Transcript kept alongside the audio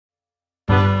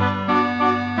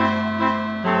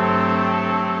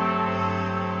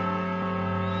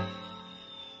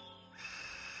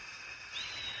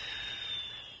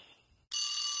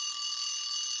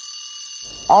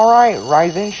Alright,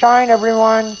 rise and shine,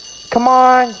 everyone. Come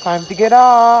on, time to get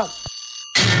up.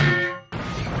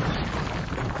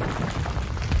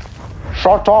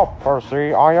 Shut up,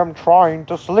 Percy. I am trying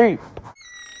to sleep.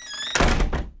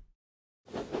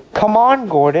 Come on,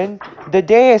 Gordon. The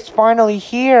day is finally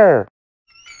here.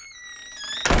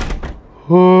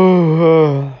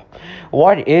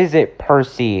 What is it,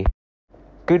 Percy?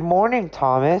 Good morning,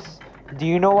 Thomas. Do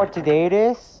you know what today it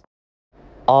is?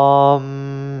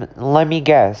 Let me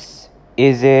guess.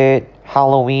 Is it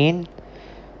Halloween?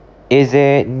 Is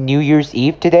it New Year's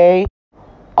Eve today?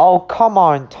 Oh, come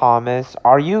on, Thomas.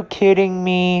 Are you kidding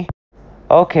me?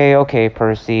 Okay,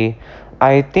 Percy.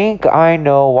 I think I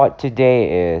know what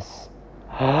today is.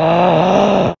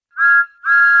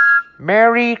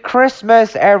 Merry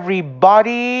Christmas,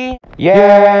 everybody!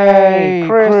 Yay,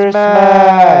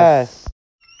 Christmas!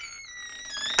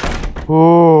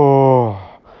 Oh,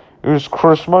 is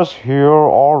Christmas here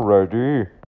already?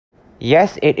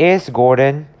 Yes, it is,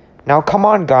 Gordon. Now come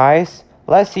on, guys.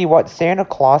 Let's see what Santa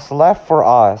Claus left for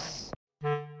us.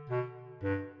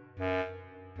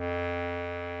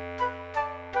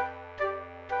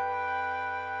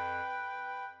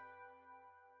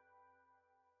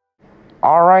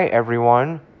 Alright,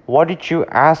 everyone. What did you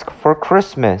ask for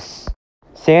Christmas?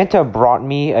 Santa brought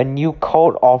me a new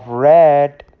coat of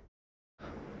red.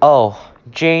 Oh,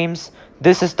 James,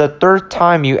 this is the third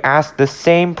time you asked the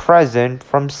same present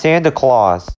from Santa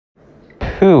Claus.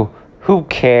 Who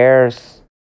cares?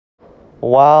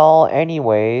 Well,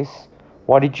 anyways,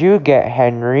 what did you get,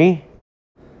 Henry?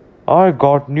 I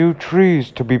got new trees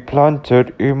to be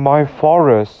planted in my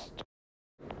forest.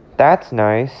 That's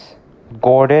nice.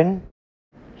 Gordon?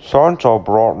 Santa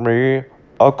brought me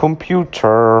a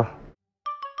computer.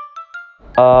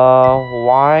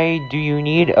 Why do you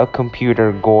need a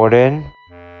computer, Gordon?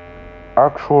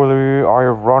 Actually,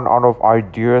 I've run out of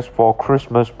ideas for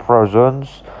Christmas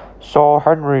presents, so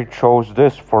Henry chose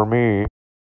this for me.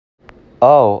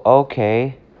 Oh,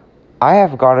 okay. I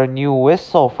have got a new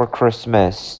whistle for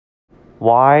Christmas.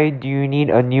 Why do you need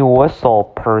a new whistle,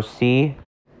 Percy?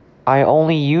 I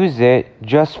only use it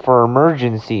just for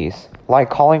emergencies, like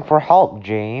calling for help,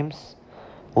 James.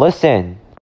 Listen.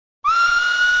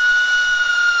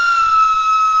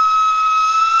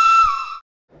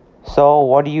 So,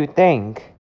 what do you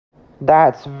think?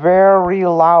 That's very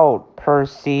loud,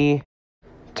 Percy.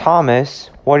 Thomas,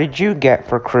 what did you get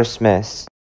for Christmas?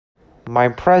 My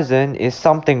present is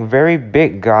something very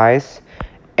big, guys,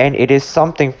 and it is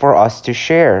something for us to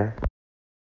share.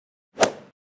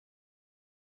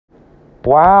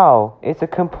 Wow, it's a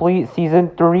complete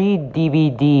Season 3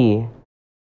 DVD.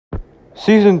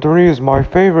 Season 3 is my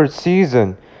favorite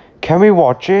season. Can we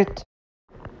watch it?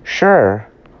 Sure.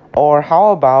 Or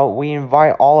how about we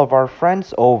invite all of our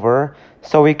friends over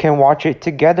so we can watch it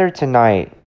together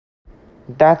tonight?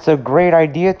 That's a great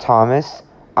idea, Thomas.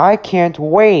 I can't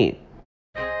wait.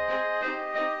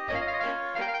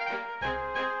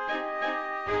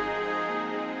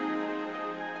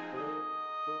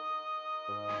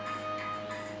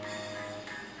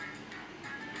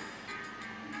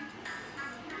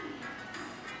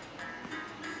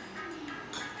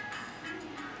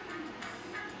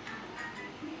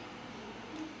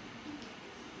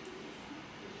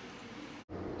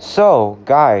 So,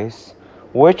 guys,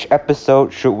 which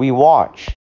episode should we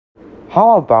watch?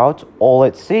 How about All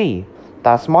at Sea?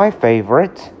 That's my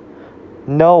favorite.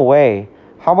 No way.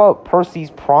 How about Percy's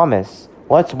Promise?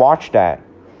 Let's watch that.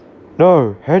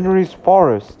 No, Henry's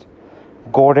Forest.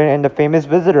 Gordon and the Famous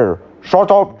Visitor.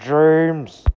 Shut up,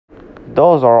 James.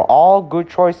 Those are all good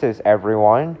choices,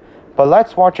 everyone. But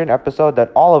let's watch an episode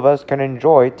that all of us can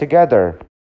enjoy together.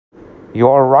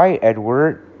 You're right,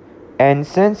 Edward. And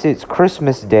since it's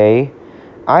Christmas Day,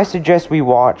 I suggest we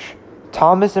watch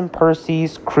Thomas and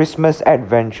Percy's Christmas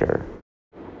Adventure.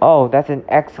 Oh, that's an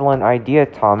excellent idea,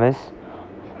 Thomas.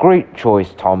 Great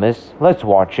choice, Thomas. Let's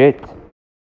watch it.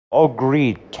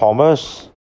 Agreed, Thomas.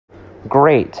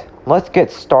 Great. Let's get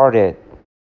started.